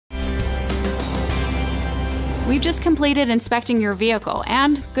We've just completed inspecting your vehicle,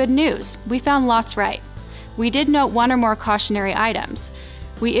 and good news, we found lots right. We did note one or more cautionary items.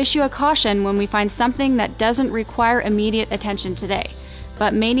 We issue a caution when we find something that doesn't require immediate attention today,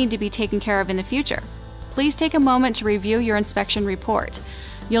 but may need to be taken care of in the future. Please take a moment to review your inspection report.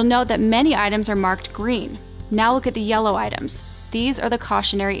 You'll note that many items are marked green. Now look at the yellow items. These are the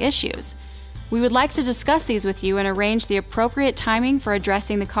cautionary issues. We would like to discuss these with you and arrange the appropriate timing for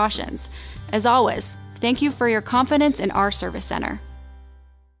addressing the cautions. As always, thank you for your confidence in our service center.